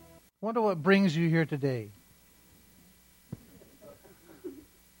Wonder what brings you here today.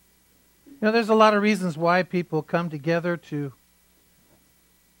 There's a lot of reasons why people come together to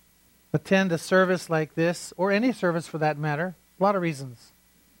attend a service like this, or any service for that matter. A lot of reasons.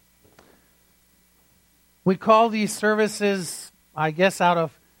 We call these services, I guess, out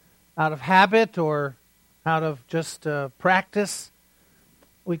of habit or out of just practice.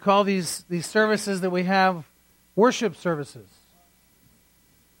 We call these services that we have worship services.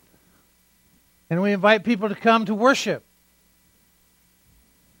 And we invite people to come to worship.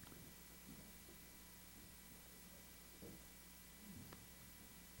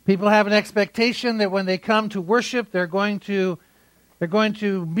 People have an expectation that when they come to worship, they're going to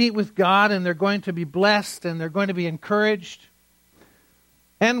meet with God, and they're going to be blessed, and they're going to be encouraged.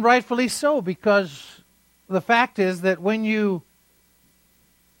 And rightfully so, because the fact is that when you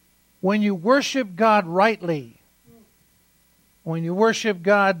worship God rightly, when you worship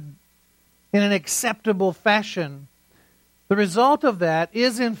God in an acceptable fashion, the result of that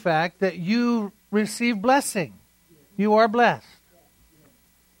is, in fact, that you receive blessing. You are blessed.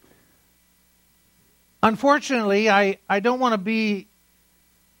 Unfortunately, I don't want to be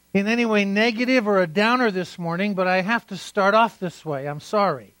in any way negative or a downer this morning, but I have to start off this way. I'm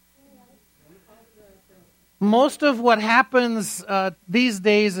sorry. Most of what happens these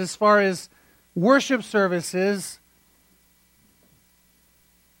days as far as worship services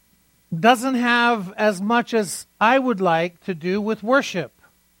doesn't have as much as I would like to do with worship.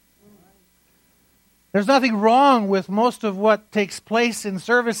 There's nothing wrong with most of what takes place in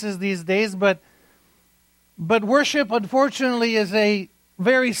services these days, but worship, unfortunately, is a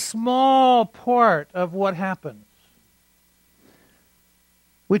very small part of what happens.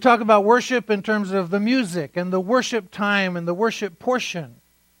 We talk about worship in terms of the music and the worship time and the worship portion.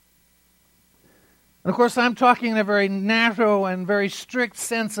 And of course, I'm talking in a very narrow and very strict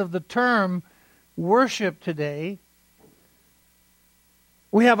sense of the term worship today.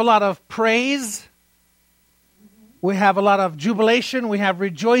 We have a lot of praise. We have a lot of jubilation. We have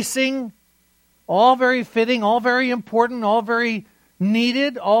rejoicing. All very fitting, all very important, all very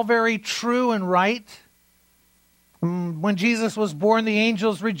needed, all very true and right. When Jesus was born, the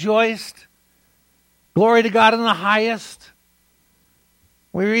angels rejoiced. Glory to God in the highest.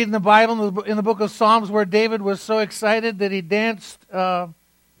 We read in the Bible, in the book of Psalms, where David was so excited that he danced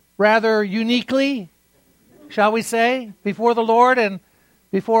rather uniquely, shall we say, before the Lord and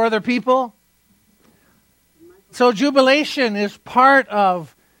before other people. So jubilation is part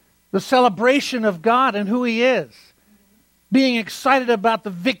of the celebration of God and who He is. Being excited about the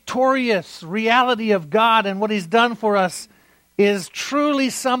victorious reality of God and what He's done for us is truly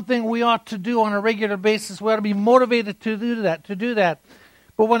something we ought to do on a regular basis. We ought to be motivated to do that.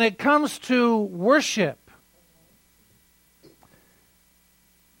 But when it comes to worship,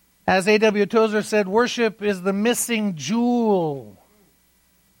 as A.W. Tozer said, worship is the missing jewel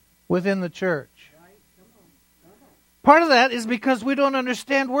within the church. Part of that is because we don't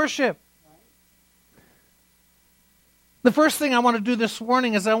understand worship. The first thing I want to do this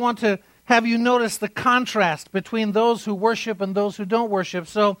morning is I want to have you notice the contrast between those who worship and those who don't worship.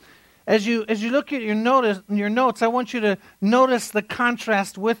 So as you look at your notes, I want you to notice the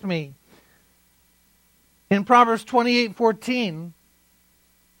contrast with me. In Proverbs 28:14,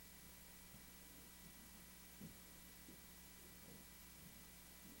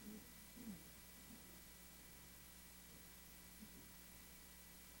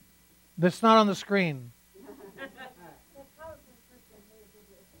 that's not on the screen.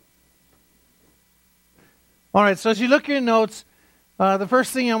 All right, so as you look at your notes, the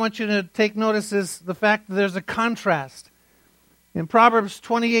first thing I want you to take notice is the fact that there's a contrast. In Proverbs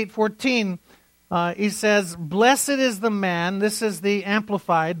 28:14, he says, "Blessed is the man," this is the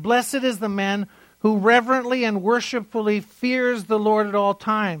Amplified, "blessed is the man who reverently and worshipfully fears the Lord at all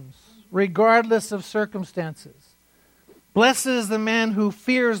times, regardless of circumstances." Blessed is the man who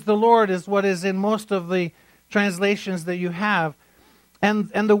fears the Lord is what is in most of the translations that you have.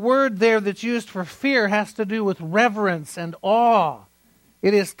 And the word there that's used for fear has to do with reverence and awe.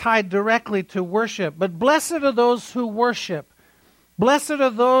 It is tied directly to worship. But blessed are those who worship. Blessed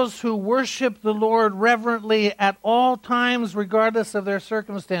are those who worship the Lord reverently at all times, regardless of their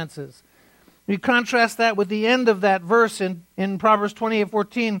circumstances. You contrast that with the end of that verse in Proverbs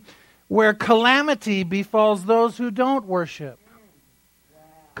 28:14, where calamity befalls those who don't worship.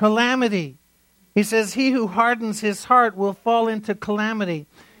 Calamity. He says, "He who hardens his heart will fall into calamity."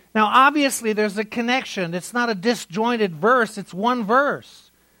 Now, obviously, there's a connection. It's not a disjointed verse. It's one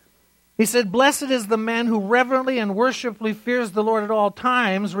verse. He said, "Blessed is the man who reverently and worshipfully fears the Lord at all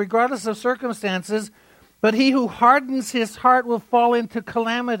times, regardless of circumstances. But he who hardens his heart will fall into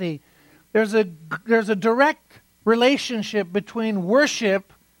calamity." There's a direct relationship between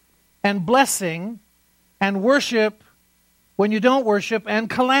worship and blessing, and worship when you don't worship and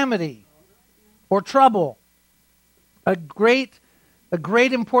calamity or trouble. A great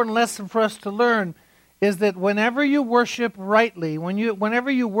important lesson for us to learn is that whenever you worship rightly,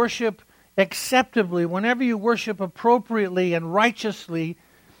 whenever you worship acceptably, whenever you worship appropriately and righteously,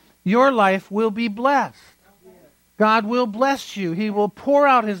 your life will be blessed. God will bless you. He will pour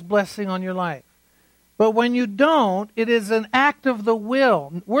out His blessing on your life. But when you don't, it is an act of the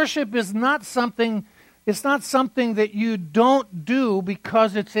will. Worship is not something, it's not something that you don't do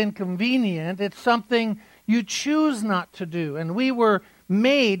because it's inconvenient. It's something you choose not to do. And we were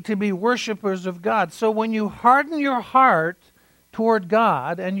made to be worshipers of God. So when you harden your heart toward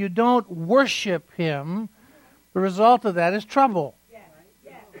God and you don't worship Him, the result of that is trouble,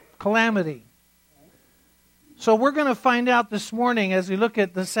 calamity. So we're going to find out this morning, as we look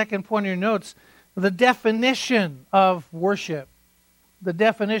at the second point of your notes, the definition of worship. The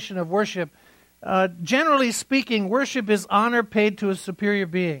definition of worship. Generally speaking, worship is honor paid to a superior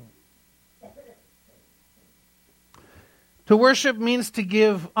being. To worship means to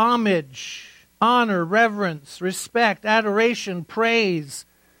give homage, honor, reverence, respect, adoration, praise,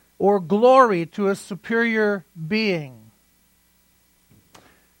 or glory to a superior being.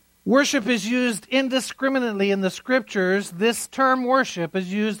 Worship is used indiscriminately in the Scriptures. This term worship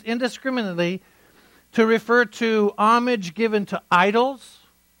is used indiscriminately to refer to homage given to idols,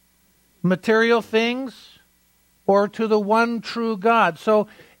 material things, or to the one true God. So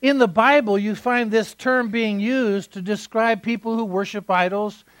in the Bible, you find this term being used to describe people who worship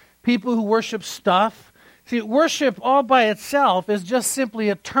idols, people who worship stuff. See, worship all by itself is just simply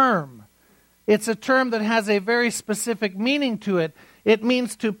a term. It's a term that has a very specific meaning to it. It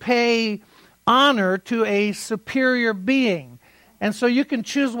means to pay honor to a superior being. And so you can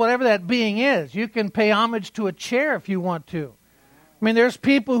choose whatever that being is. You can pay homage to a chair if you want to. I mean, there's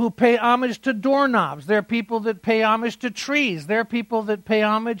people who pay homage to doorknobs. There are people that pay homage to trees. There are people that pay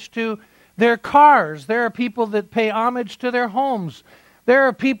homage to their cars. There are people that pay homage to their homes. There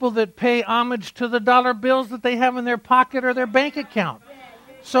are people that pay homage to the dollar bills that they have in their pocket or their bank account.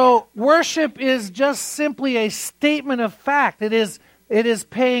 So worship is just simply a statement of fact. It is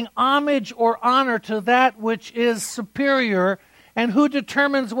paying homage or honor to that which is superior. And who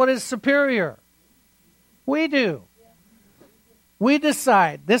determines what is superior? We do. We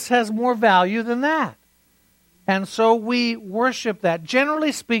decide this has more value than that. And so we worship that.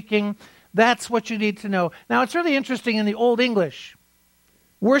 Generally speaking, that's what you need to know. Now, it's really interesting in the Old English.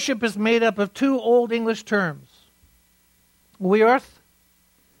 Worship is made up of two Old English terms. Worth,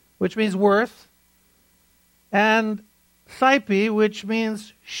 which means worth, and Psyche, which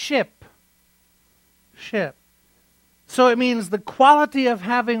means ship. Ship. So it means the quality of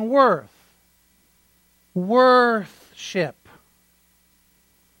having worth. Worthship.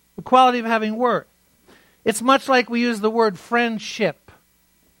 The quality of having worth. It's much like we use the word friendship.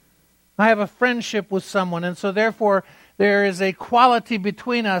 I have a friendship with someone, and so therefore there is a quality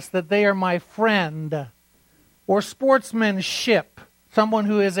between us that they are my friend. Or sportsmanship. Someone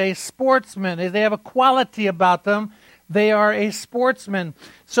who is a sportsman. They have a quality about them. They are a sportsman.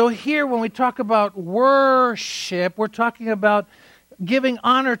 So here when we talk about worship, we're talking about giving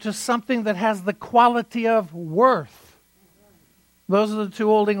honor to something that has the quality of worth. Those are the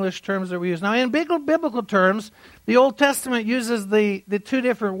two Old English terms that we use. Now in biblical terms, the Old Testament uses the two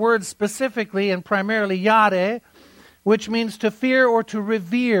different words specifically and primarily yare, which means to fear or to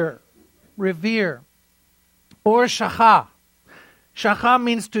revere. Revere. Or shacha. Shacha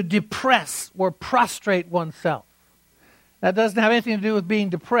means to depress or prostrate oneself. That doesn't have anything to do with being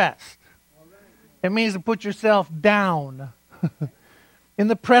depressed. It means to put yourself down in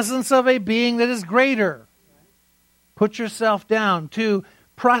the presence of a being that is greater. Put yourself down, to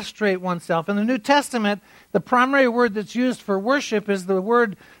prostrate oneself. In the New Testament, the primary word that's used for worship is the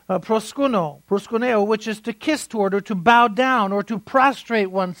word proskuneo, which is to kiss toward or to bow down or to prostrate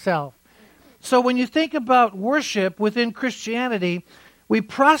oneself. So when you think about worship within Christianity, we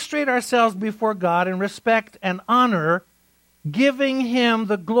prostrate ourselves before God in respect and honor, giving Him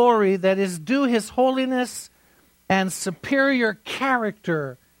the glory that is due His holiness and superior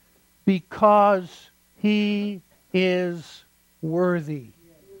character because He is worthy.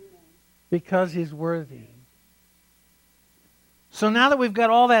 Because He's worthy. So now that we've got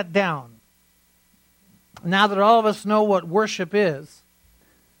all that down, now that all of us know what worship is,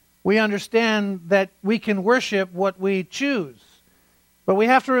 we understand that we can worship what we choose. But we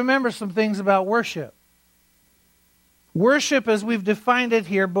have to remember some things about worship. Worship, as we've defined it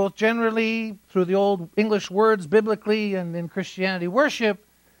here, both generally through the Old English words, biblically, and in Christianity, worship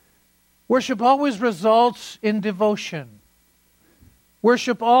Worship always results in devotion.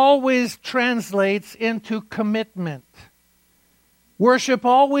 Worship always translates into commitment. Worship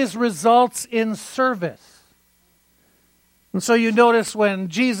always results in service. And so you notice when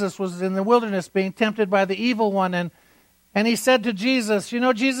Jesus was in the wilderness being tempted by the evil one, and he said to Jesus,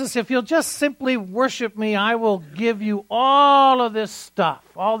 Jesus, if you'll just simply worship me, I will give you all of this stuff,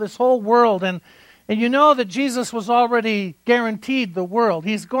 all this whole world. And you know that Jesus was already guaranteed the world.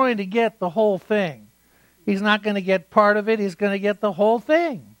 He's going to get the whole thing. He's not going to get part of it. He's going to get the whole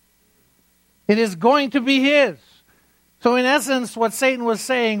thing. It is going to be his. So in essence, what Satan was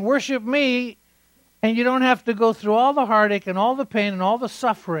saying, worship me, and you don't have to go through all the heartache and all the pain and all the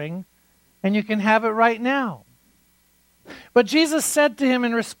suffering, and you can have it right now. But Jesus said to him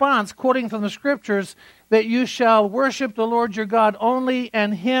in response, quoting from the Scriptures, that you shall worship the Lord your God only,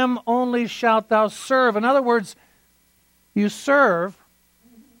 and him only shalt thou serve. In other words, you serve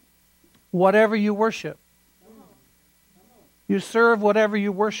whatever you worship. You serve whatever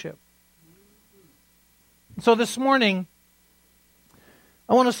you worship. So this morning,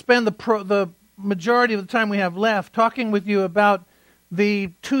 I want to spend the majority of the time we have left talking with you about the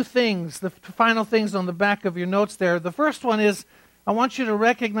two things, the final things on the back of your notes there. The first one is, I want you to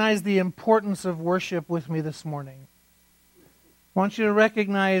recognize the importance of worship with me this morning. I want you to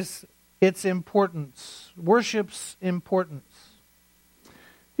recognize its importance, worship's importance.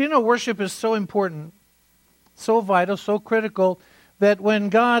 You know, worship is so important, so vital, so critical, that when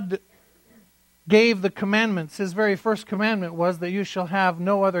God gave the commandments, his very first commandment was that you shall have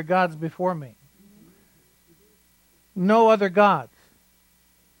no other gods before me. No other gods.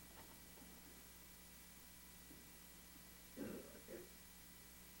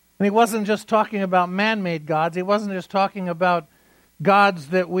 And he wasn't just talking about man-made gods. He wasn't just talking about gods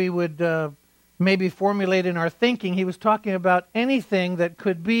that we would maybe formulate in our thinking. He was talking about anything that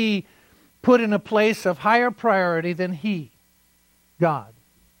could be put in a place of higher priority than he, God.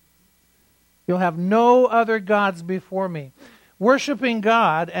 You'll have no other gods before me. Worshiping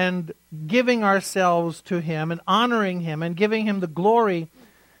God and giving ourselves to him and honoring him and giving him the glory,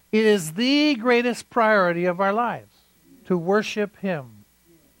 it is the greatest priority of our lives, to worship him.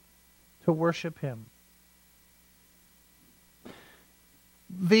 To worship him.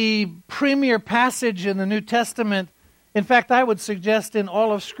 The premier passage in the New Testament, in fact, I would suggest in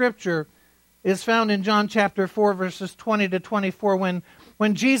all of Scripture, is found in John chapter 4, verses 20 to 24,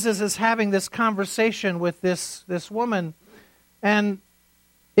 when Jesus is having this conversation with this woman, and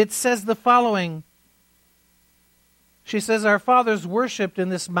it says the following. She says, our fathers worshipped in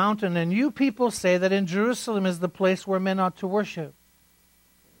this mountain, and you people say that in Jerusalem is the place where men ought to worship.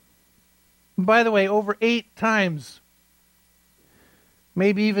 By the way, over 8 times,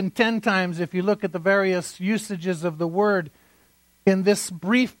 maybe even 10 times, if you look at the various usages of the word, in this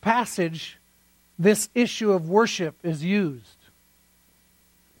brief passage, this issue of worship is used.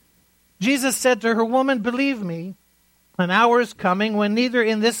 Jesus said to her, woman, believe me, an hour is coming when neither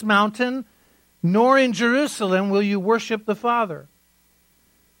in this mountain nor in Jerusalem will you worship the Father.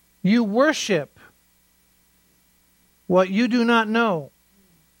 You worship what you do not know.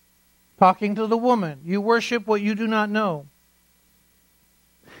 Talking to the woman, you worship what you do not know.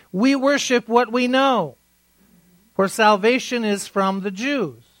 We worship what we know, for salvation is from the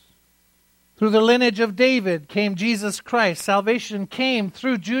Jews. Through the lineage of David came Jesus Christ. Salvation came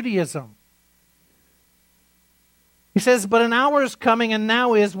through Judaism. He says, but an hour is coming and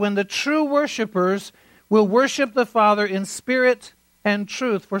now is when the true worshipers will worship the Father in spirit and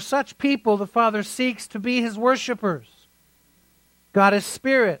truth. For such people the Father seeks to be his worshipers. God is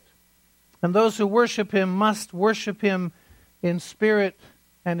spirit. And those who worship him must worship him in spirit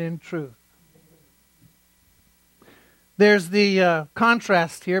and in truth. There's the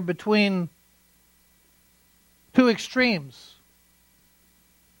contrast here between two extremes.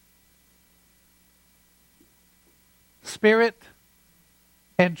 Spirit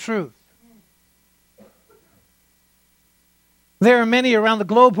and truth. There are many around the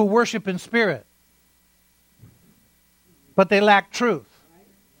globe who worship in spirit, but they lack truth.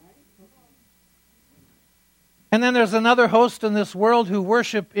 And then there's another host in this world who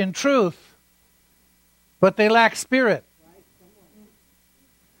worship in truth, but they lack spirit.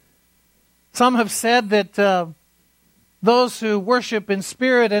 Some have said that those who worship in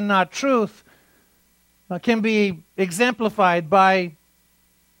spirit and not truth can be exemplified by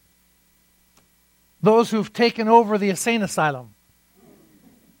those who've taken over the insane asylum.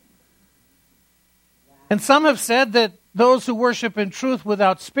 And some have said that those who worship in truth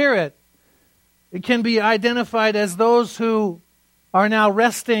without spirit, it can be identified as those who are now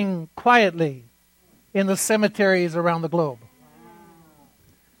resting quietly in the cemeteries around the globe.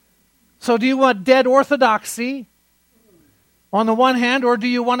 So do you want dead orthodoxy on the one hand, or do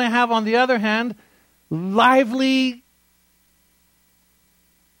you want to have, on the other hand, lively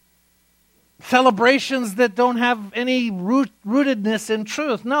celebrations that don't have any rootedness in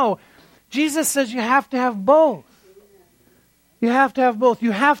truth? No. Jesus says you have to have both. You have to have both.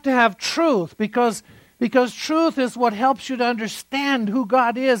 You have to have truth because truth is what helps you to understand who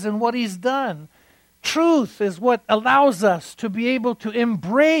God is and what He's done. Truth is what allows us to be able to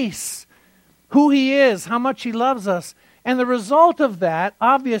embrace who He is, how much He loves us. And the result of that,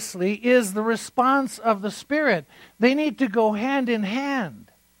 obviously, is the response of the Spirit. They need to go hand in hand.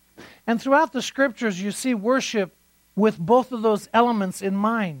 And throughout the Scriptures, you see worship with both of those elements in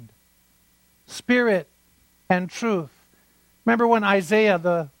mind. Spirit and truth. Remember when Isaiah,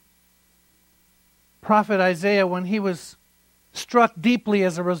 the prophet Isaiah, when he was struck deeply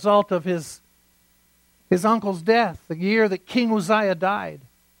as a result of his uncle's death, the year that King Uzziah died.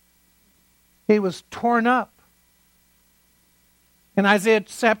 He was torn up. In Isaiah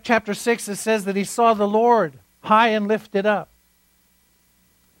chapter 6, it says that he saw the Lord high and lifted up.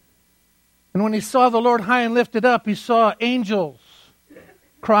 And when he saw the Lord high and lifted up, he saw angels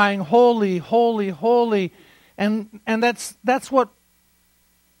crying, "Holy, holy, holy." And that's what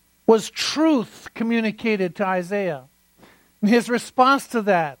was truth communicated to Isaiah. And his response to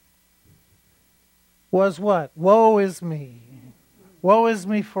that was what? Woe is me. Woe is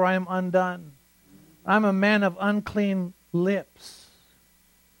me, for I am undone. I'm a man of unclean lips,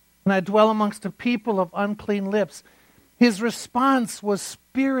 and I dwell amongst a people of unclean lips. His response was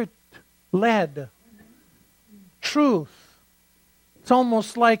Spirit-led. Truth. It's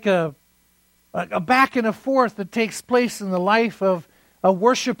almost like a back and a forth that takes place in the life of a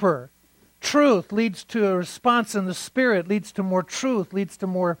worshiper. Truth leads to a response in the Spirit, leads to more truth, leads to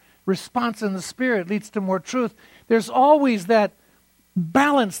more response in the Spirit, leads to more truth. There's always that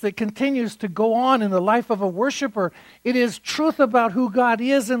balance that continues to go on in the life of a worshiper. It is truth about who God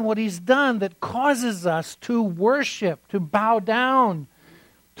is and what He's done that causes us to worship, to bow down,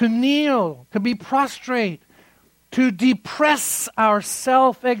 to kneel, to be prostrate, to depress our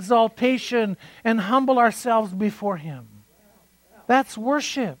self-exaltation and humble ourselves before Him. That's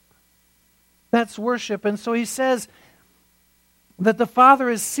worship. That's worship. And so He says that the Father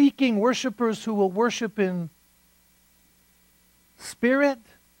is seeking worshipers who will worship in spirit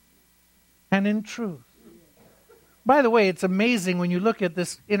and in truth. By the way, it's amazing when you look at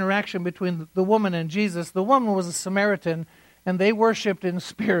this interaction between the woman and Jesus. The woman was a Samaritan, and they worshipped in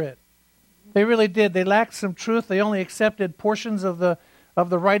spirit. They really did. They lacked some truth. They only accepted portions of the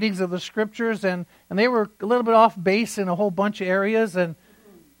writings of the Scriptures, and they were a little bit off base in a whole bunch of areas. And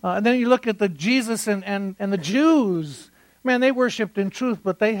then you look at the Jesus and the Jews. Man, they worshipped in truth,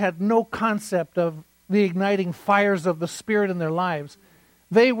 but they had no concept of the igniting fires of the Spirit in their lives.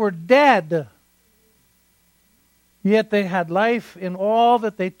 They were dead, yet they had life in all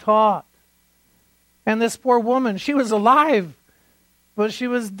that they taught. And this poor woman, she was alive, but she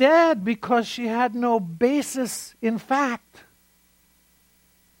was dead because she had no basis in fact.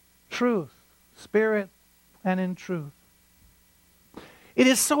 Truth, Spirit, and in truth. It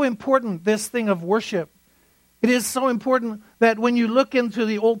is so important, this thing of worship. It is so important that when you look into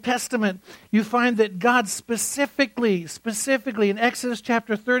the Old Testament, you find that God specifically in Exodus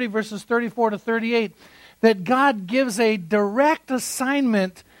chapter 30, verses 34 to 38, that God gives a direct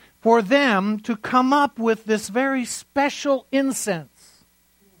assignment for them to come up with this very special incense.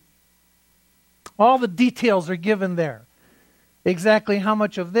 All the details are given there. Exactly how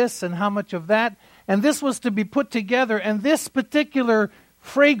much of this and how much of that. And this was to be put together, and this particular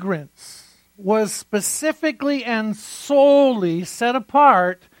fragrance was specifically and solely set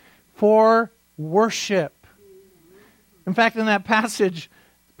apart for worship. In fact, in that passage,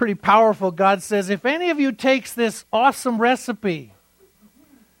 it's pretty powerful. God says, if any of you takes this awesome recipe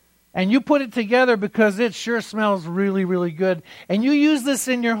and you put it together because it sure smells really, really good, and you use this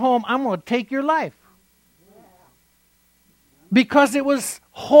in your home, I'm going to take your life. Because it was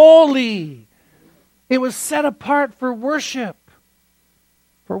holy. It was set apart for worship.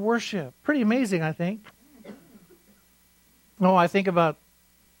 For worship. Pretty amazing, I think. Oh, I think about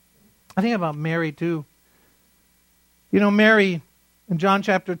Mary too. You know, Mary, in John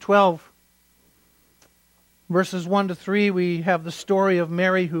chapter 12, verses 1 to 3, we have the story of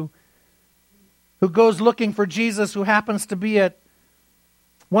Mary who goes looking for Jesus, who happens to be at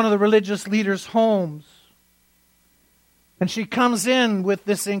one of the religious leaders' homes. And she comes in with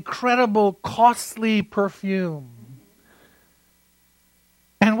this incredible, costly perfume.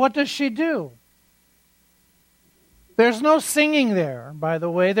 And what does she do? There's no singing there, by the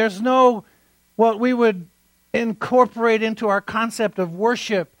way. There's no what we would incorporate into our concept of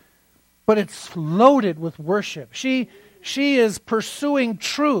worship. but it's loaded with worship. She is pursuing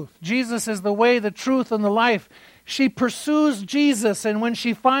truth. Jesus is the way, the truth, and the life. She pursues Jesus, and when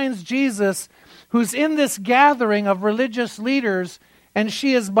she finds Jesus, who's in this gathering of religious leaders, and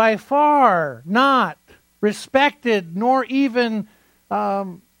she is by far not respected nor even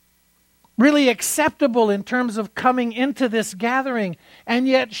really acceptable in terms of coming into this gathering. And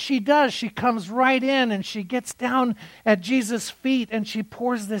yet she does. She comes right in and she gets down at Jesus' feet and she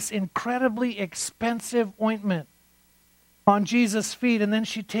pours this incredibly expensive ointment on Jesus' feet. And then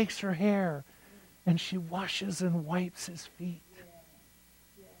she takes her hair and she washes and wipes his feet.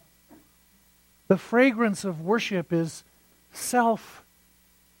 The fragrance of worship is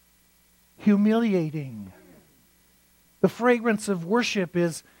self-humiliating. The fragrance of worship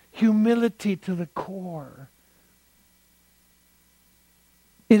is humility to the core.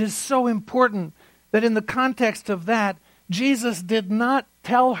 It is so important that in the context of that, Jesus did not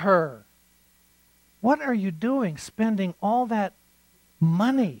tell her, "What are you doing spending all that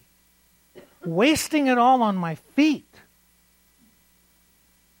money, wasting it all on my feet?"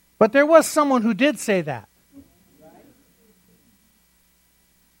 But there was someone who did say that.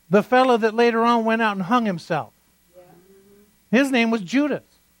 The fellow that later on went out and hung himself. His name was Judas.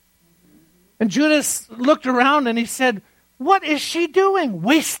 And Judas looked around and he said, "What is she doing?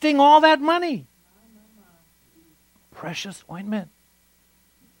 Wasting all that money." Precious ointment.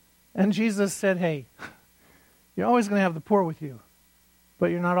 And Jesus said, "Hey, you're always going to have the poor with you, but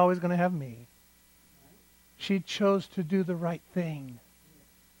you're not always going to have me." She chose to do the right thing.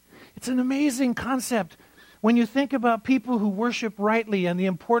 It's an amazing concept. When you think about people who worship rightly and the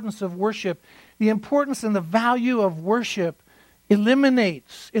importance of worship, the importance and the value of worship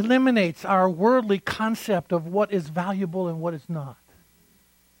eliminates our worldly concept of what is valuable and what is not.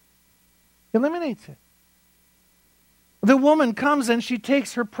 Eliminates it. The woman comes and she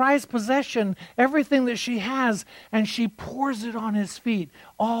takes her prized possession, everything that she has, and she pours it on his feet,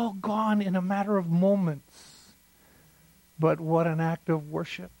 all gone in a matter of moments. But what an act of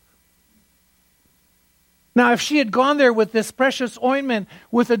worship. Now, if she had gone there with this precious ointment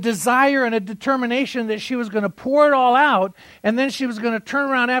with a desire and a determination that she was going to pour it all out, and then she was going to turn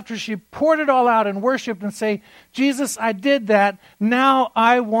around after she poured it all out and worshiped and say, "Jesus, I did that. Now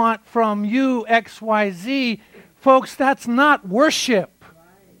I want from you XYZ." Folks, that's not worship.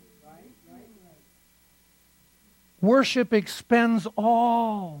 Worship expends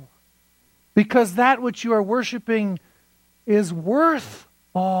all, because that which you are worshiping is worth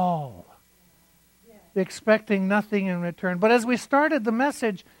all, expecting nothing in return. But as we started the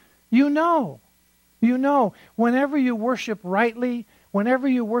message, you know, whenever you worship rightly, whenever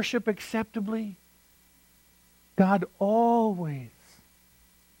you worship acceptably, God always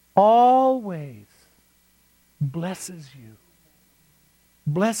blesses you,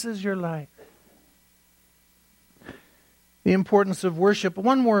 blesses your life. The importance of worship.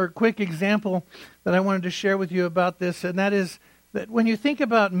 One more quick example that I wanted to share with you about this, and that is that when you think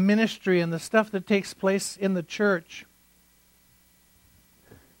about ministry and the stuff that takes place in the church,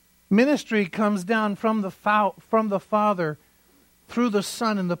 ministry comes down from the Father through the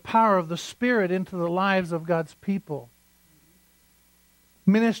Son and the power of the Spirit into the lives of God's people.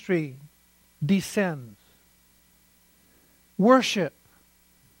 Ministry descends. Worship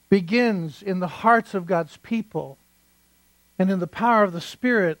begins in the hearts of God's people, and in the power of the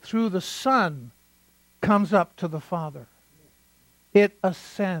Spirit through the Son comes up to the Father. It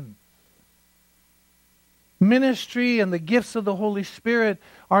ascends. Ministry and the gifts of the Holy Spirit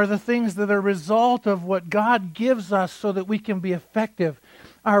are the things that are a result of what God gives us so that we can be effective.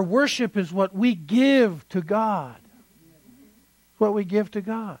 Our worship is what we give to God. It's what we give to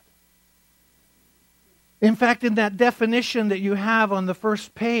God. In fact, in that definition that you have on the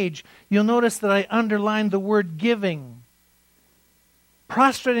first page, you'll notice that I underlined the word giving.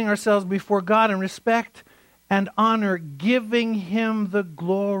 Prostrating ourselves before God in respect and honor, giving Him the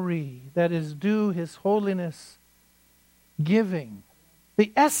glory that is due His holiness. Giving.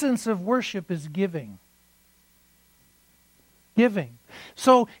 The essence of worship is giving. Giving.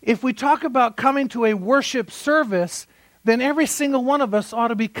 So if we talk about coming to a worship service, then every single one of us ought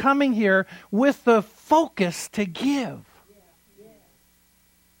to be coming here with the focus to give.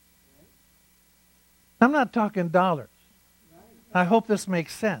 I'm not talking dollars. I hope this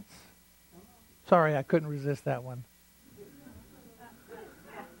makes sense. Sorry, I couldn't resist that one.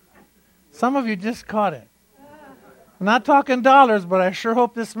 Some of you just caught it. I'm not talking dollars, but I sure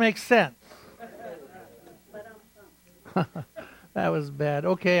hope this makes sense. That was bad.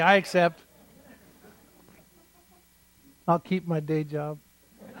 Okay, I accept. I'll keep my day job.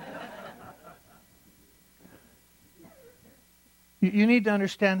 You need to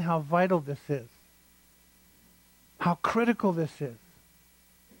understand how vital this is, how critical this is.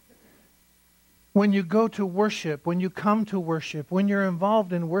 When you go to worship, when you come to worship, when you're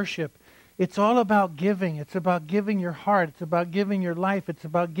involved in worship, it's all about giving. It's about giving your heart. It's about giving your life. It's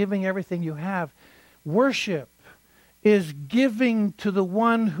about giving everything you have. Worship is giving to the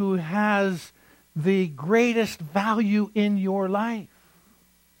one who has the greatest value in your life.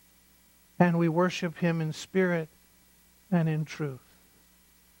 And we worship him in spirit and in truth.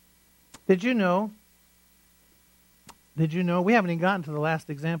 Did you know? We haven't even gotten to the last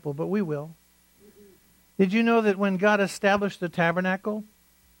example, but we will. Did you know that when God established the tabernacle,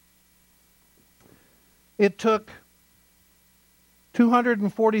 it took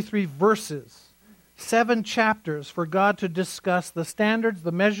 243 verses, 7 chapters for God to discuss the standards,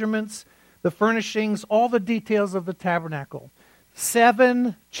 the measurements, the furnishings, all the details of the tabernacle.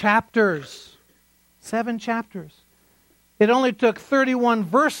 7 chapters. 7 chapters. It only took 31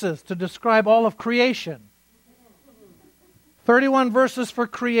 verses to describe all of creation. 31 verses for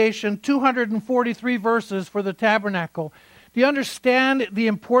creation, 243 verses for the tabernacle. Do you understand the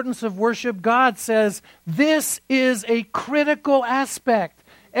importance of worship? God says this is a critical aspect.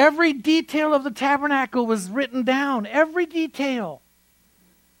 Every detail of the tabernacle was written down. Every detail.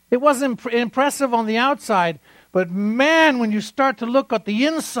 It wasn't impressive on the outside, but man, when you start to look at the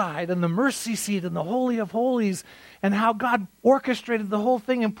inside and the mercy seat and the Holy of Holies and how God orchestrated the whole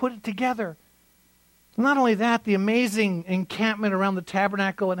thing and put it together. Not only that, the amazing encampment around the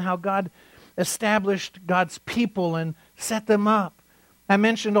tabernacle and how God established God's people and set them up. I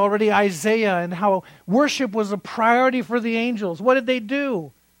mentioned already Isaiah and how worship was a priority for the angels. What did they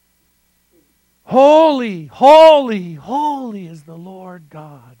do? Holy, holy, holy is the Lord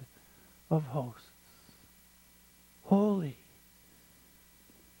God of hosts. Holy.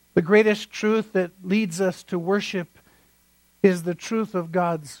 The greatest truth that leads us to worship is the truth of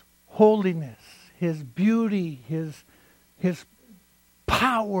God's holiness, His beauty, His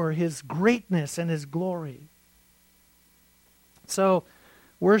power, His greatness, and His glory. So,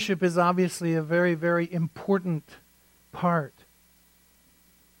 worship is obviously a very, very important part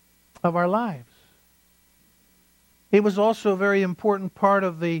of our lives. It was also a very important part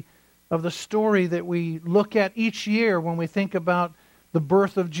of the story that we look at each year when we think about the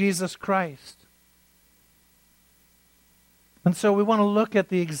birth of Jesus Christ. And so we want to look at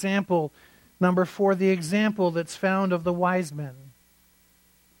the example, number 4, the example that's found of the wise men.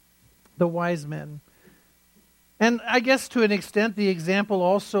 The wise men. And I guess to an extent the example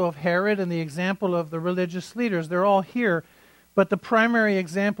also of Herod and the example of the religious leaders. They're all here. But the primary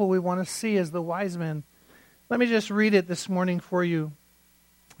example we want to see is the wise men. Let me just read it this morning for you.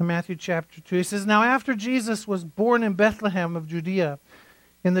 In Matthew chapter 2, he says, "Now after Jesus was born in Bethlehem of Judea,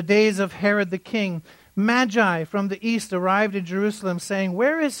 in the days of Herod the king, Magi from the east arrived in Jerusalem, saying,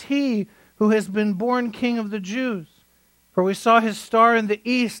 'Where is he who has been born King of the Jews? For we saw his star in the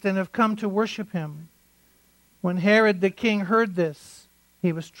east and have come to worship him.' When Herod the king heard this,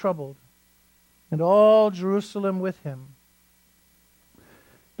 he was troubled, and all Jerusalem with him.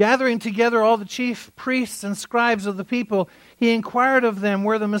 Gathering together all the chief priests and scribes of the people, he inquired of them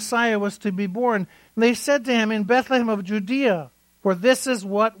where the Messiah was to be born. And they said to him, 'In Bethlehem of Judea, for this is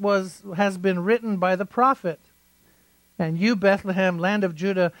what has been written by the prophet. And you, Bethlehem, land of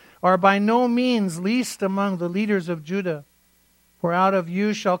Judah, are by no means least among the leaders of Judah. For out of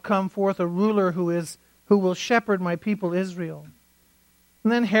you shall come forth a ruler who will shepherd my people Israel.'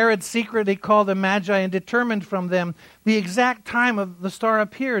 And then Herod secretly called the Magi and determined from them the exact time of the star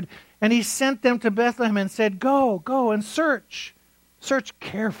appeared. And he sent them to Bethlehem and said, 'Go and search. Search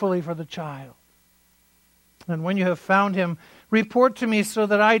carefully for the child. And when you have found him, report to me so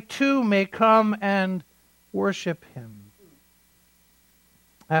that I too may come and worship him.'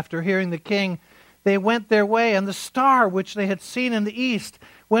 After hearing the king, they went their way, and the star which they had seen in the east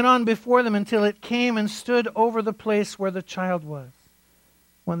went on before them until it came and stood over the place where the child was.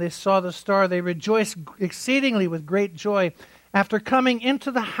 When they saw the star, they rejoiced exceedingly with great joy. After coming into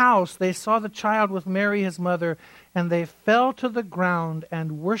the house, they saw the child with Mary his mother, and they fell to the ground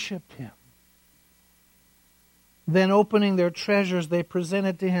and worshipped him. Then opening their treasures, they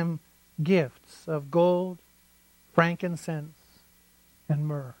presented to him gifts of gold, frankincense, and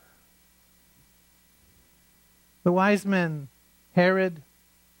myrrh." The wise men, Herod,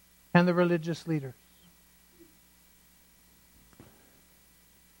 and the religious leaders.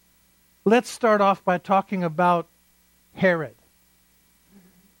 Let's start off by talking about Herod.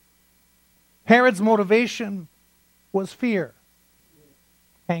 Herod's motivation was fear,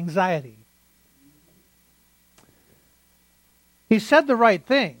 anxiety. He said the right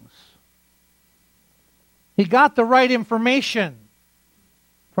things. He got the right information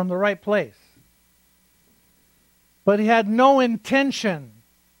from the right place. But he had no intention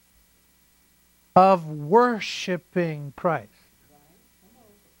of worshiping Christ.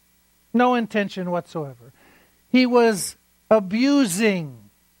 No intention whatsoever. He was abusing.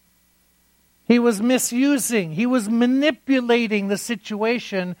 He was misusing. He was manipulating the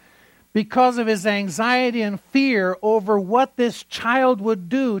situation because of his anxiety and fear over what this child would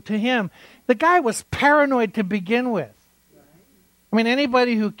do to him. The guy was paranoid to begin with. I mean,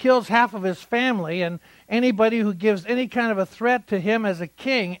 anybody who kills half of his family and anybody who gives any kind of a threat to him as a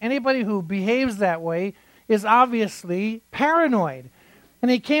king, anybody who behaves that way is obviously paranoid. And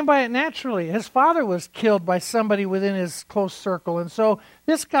he came by it naturally. His father was killed by somebody within his close circle. And so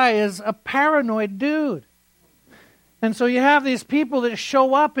this guy is a paranoid dude. And so you have these people that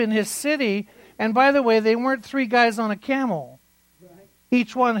show up in his city. And by the way, they weren't three guys on a camel.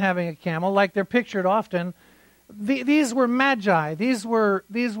 Each one having a camel, like they're pictured often. These were magi. These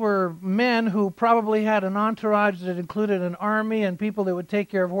were men who probably had an entourage that included an army and people that would take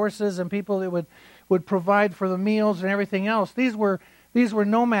care of horses and people that would provide for the meals and everything else. These were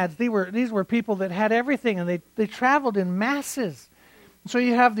nomads. These were people that had everything, and they traveled in masses. So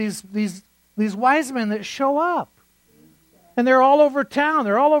you have these wise men that show up, and they're all over town.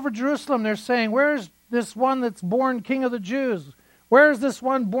 They're all over Jerusalem. They're saying, "Where's this one that's born King of the Jews? Where's this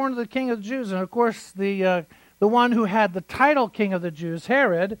one born of the King of the Jews?" And of course, the one who had the title King of the Jews,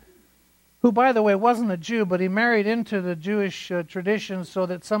 Herod, who, by the way, wasn't a Jew, but he married into the Jewish tradition so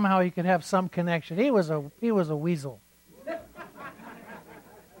that somehow he could have some connection. He was a weasel.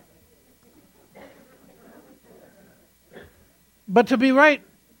 But to be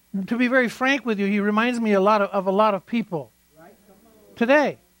very frank with you, he reminds me of a lot of people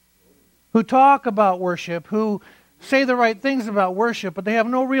today who talk about worship, who say the right things about worship, but they have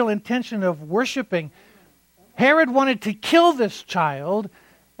no real intention of worshiping. Herod wanted to kill this child,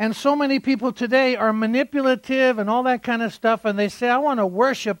 and so many people today are manipulative and all that kind of stuff, and they say, "I want to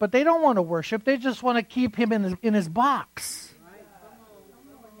worship," but they don't want to worship. They just want to keep him in his box.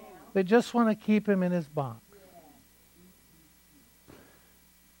 They just want to keep him in his box.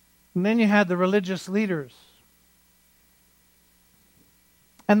 And then you had the religious leaders.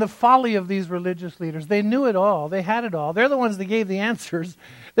 And the folly of these religious leaders. They knew it all. They had it all. They're the ones that gave the answers.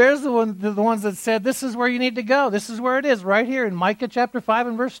 They're the ones that said, "This is where you need to go. This is where it is," right here in Micah chapter 5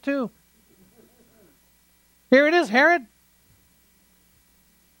 and verse 2. Here it is, Herod.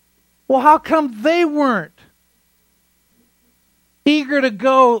 Well, how come they weren't eager to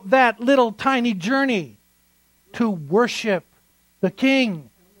go that little tiny journey to worship the king?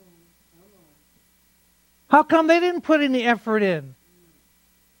 How come they didn't put any effort in?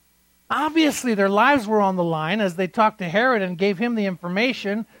 Obviously, their lives were on the line as they talked to Herod and gave him the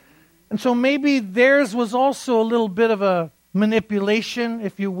information. And so maybe theirs was also a little bit of a manipulation,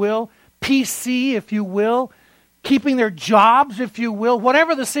 if you will, PC, if you will, keeping their jobs, if you will.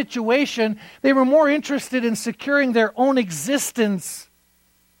 Whatever the situation, they were more interested in securing their own existence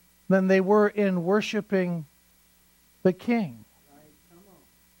than they were in worshiping the king.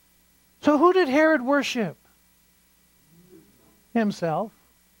 So who did Herod worship? Himself.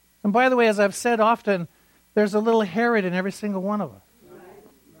 And by the way, as I've said often, there's a little Herod in every single one of us.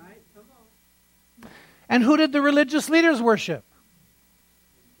 And who did the religious leaders worship?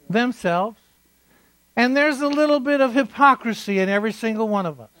 Themselves. And there's a little bit of hypocrisy in every single one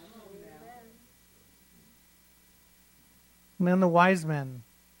of us. And then the wise men.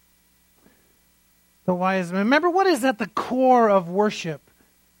 The wise men. Remember, what is at the core of worship?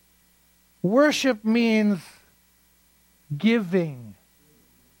 Worship means giving.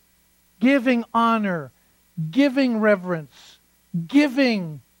 Giving honor. Giving reverence.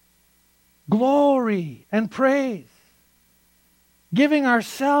 Giving glory and praise. Giving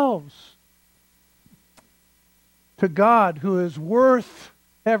ourselves to God who is worth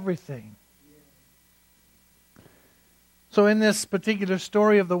everything. So in this particular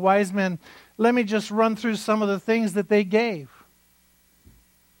story of the wise men, let me just run through some of the things that they gave.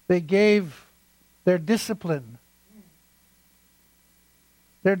 They gave their discipline.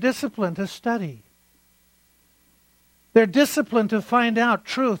 Their discipline to study. Their discipline to find out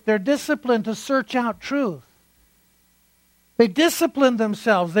truth. Their discipline to search out truth. They disciplined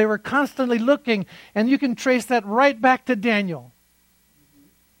themselves. They were constantly looking, and you can trace that right back to Daniel.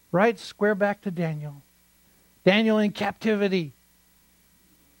 Right square back to Daniel. Daniel in captivity.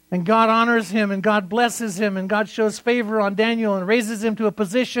 And God honors him, and God blesses him, and God shows favor on Daniel and raises him to a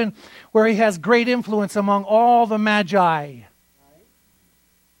position where he has great influence among all the magi.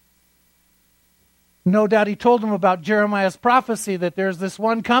 No doubt he told them about Jeremiah's prophecy that there's this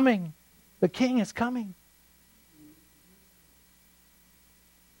one coming. The king is coming.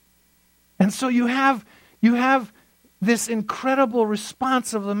 And so you have this incredible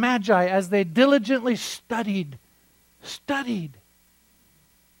response of the Magi as they diligently studied.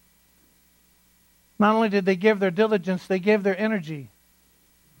 Not only did they give their diligence, they gave their energy.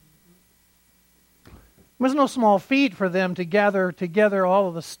 It was no small feat for them to gather together all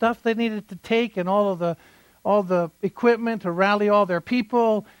of the stuff they needed to take and all the equipment to rally all their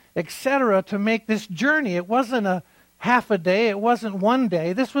people, etc., to make this journey. It wasn't a half a day. It wasn't one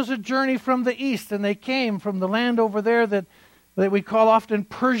day. This was a journey from the east, and they came from the land over there that we call often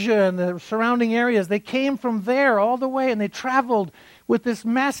Persia and the surrounding areas. They came from there all the way, and they traveled with this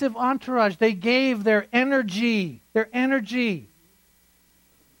massive entourage. They gave their energy.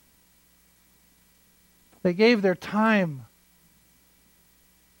 They gave their time.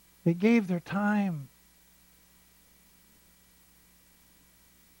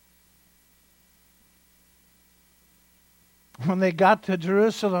 When they got to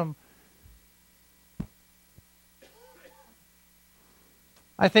Jerusalem,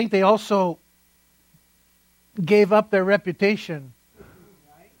 I think they also gave up their reputation.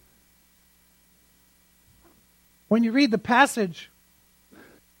 When you read the passage,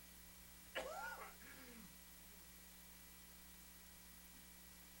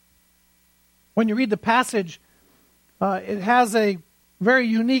 it has a very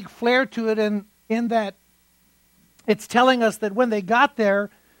unique flair to it in that it's telling us that when they got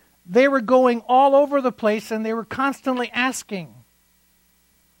there, they were going all over the place and they were constantly asking.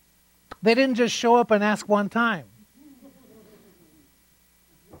 They didn't just show up and ask one time.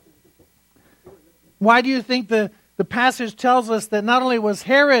 Why do you think the passage tells us that not only was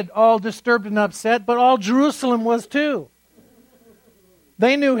Herod all disturbed and upset, but all Jerusalem was too?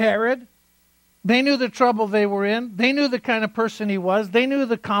 They knew Herod. They knew the trouble they were in. They knew the kind of person he was. They knew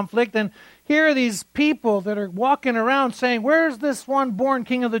the conflict. And here are these people that are walking around saying, "Where's this one born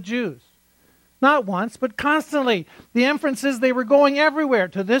King of the Jews?" Not once, but constantly. The inference is they were going everywhere,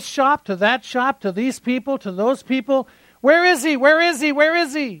 to this shop, to that shop, to these people, to those people. Where is he? Where is he? Where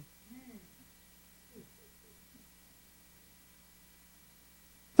is he?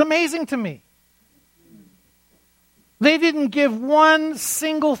 It's amazing to me. They didn't give one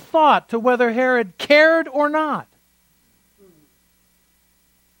single thought to whether Herod cared or not.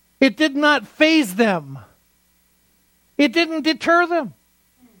 It did not faze them. It didn't deter them.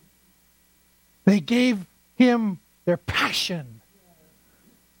 They gave him their passion.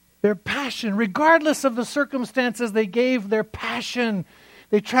 Their passion. Regardless of the circumstances, they gave their passion.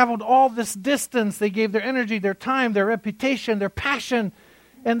 They traveled all this distance. They gave their energy, their time, their reputation, their passion.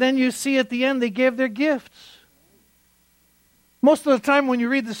 And then you see at the end, they gave their gifts. Most of the time when you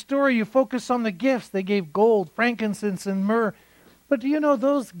read the story, you focus on the gifts. They gave gold, frankincense, and myrrh. But do you know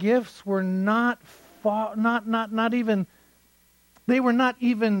those gifts were not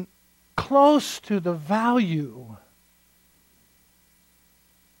even close to the value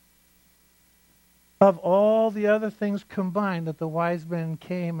of all the other things combined that the wise men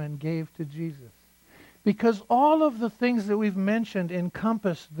came and gave to Jesus. Because all of the things that we've mentioned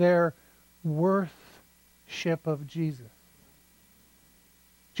encompass their worship of Jesus.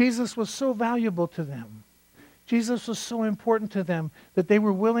 Jesus was so valuable to them. Jesus was so important to them that they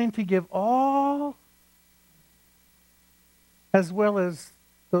were willing to give all as well as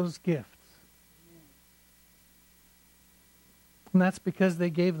those gifts. And that's because they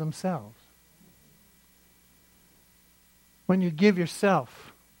gave themselves. When you give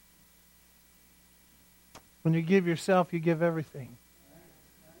yourself, you give everything.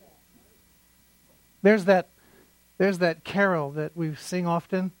 There's that carol that we sing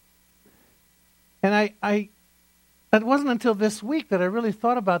often. And it wasn't until this week that I really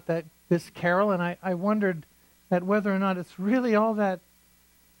thought about this carol, and I wondered at whether or not it's really all that,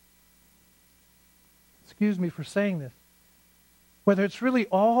 excuse me for saying this, whether it's really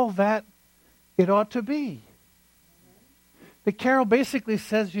all that it ought to be. The carol basically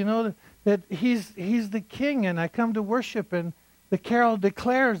says, that he's the king and I come to worship, and the carol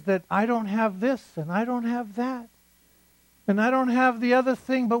declares that I don't have this and I don't have that and I don't have the other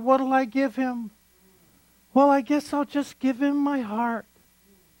thing, but what'll I give him? Well, I guess I'll just give him my heart.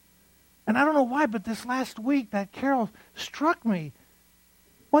 And I don't know why, but this last week that carol struck me.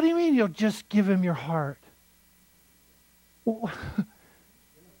 What do you mean you'll just give him your heart?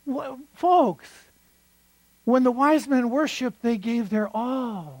 Well, folks, when the wise men worshiped, they gave their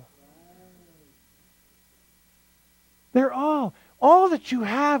all. Their all. All that you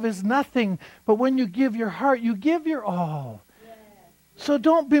have is nothing, but when you give your heart, you give your all. So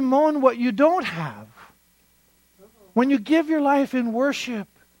don't bemoan what you don't have. When you give your life in worship,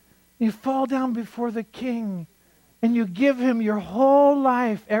 you fall down before the King. and you give Him your whole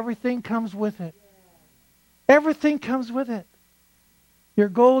life, everything comes with it. Everything comes with it. Your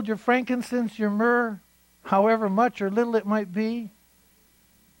gold, your frankincense, your myrrh, however much or little it might be.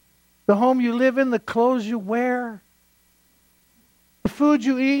 The home you live in, the clothes you wear, the food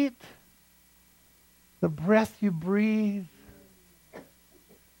you eat, the breath you breathe.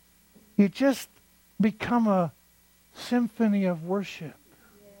 You just become a symphony of worship.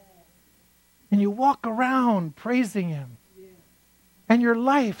 And you walk around praising Him. And your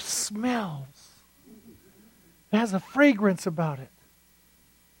life smells. It has a fragrance about it.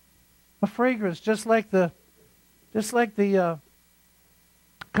 A fragrance, just like the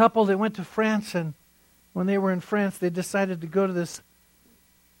couple that went to France, and when they were in France, they decided to go to this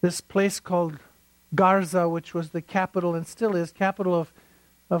place called Garza, which was the capital, and still is, capital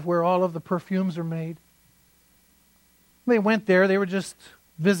of where all of the perfumes are made. They went there. They were just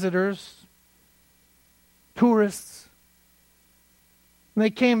visitors, tourists. And they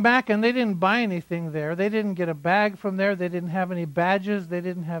came back and they didn't buy anything there. They didn't get a bag from there. They didn't have any badges. They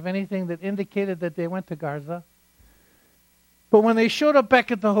didn't have anything that indicated that they went to Garza. But when they showed up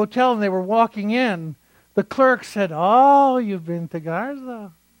back at the hotel and they were walking in, the clerk said, "Oh, you've been to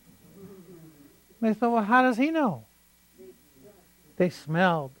Garza." They thought, well, how does he know? They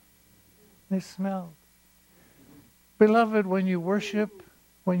smelled. They smelled. Beloved, when you worship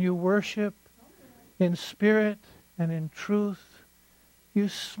in spirit and in truth, you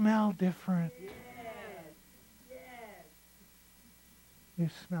smell different. You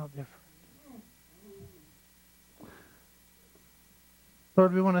smell different.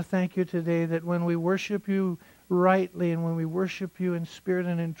 Lord, we want to thank you today that when we worship you rightly and when we worship you in spirit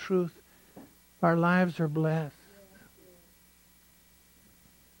and in truth, our lives are blessed.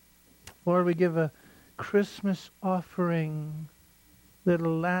 Lord, we give a Christmas offering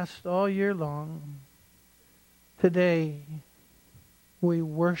that'll last all year long. Today, we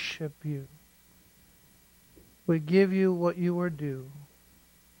worship you. We give you what you are due.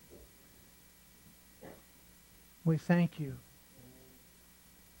 We thank you.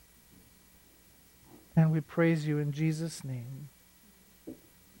 And we praise you in Jesus' name.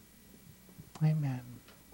 Amen.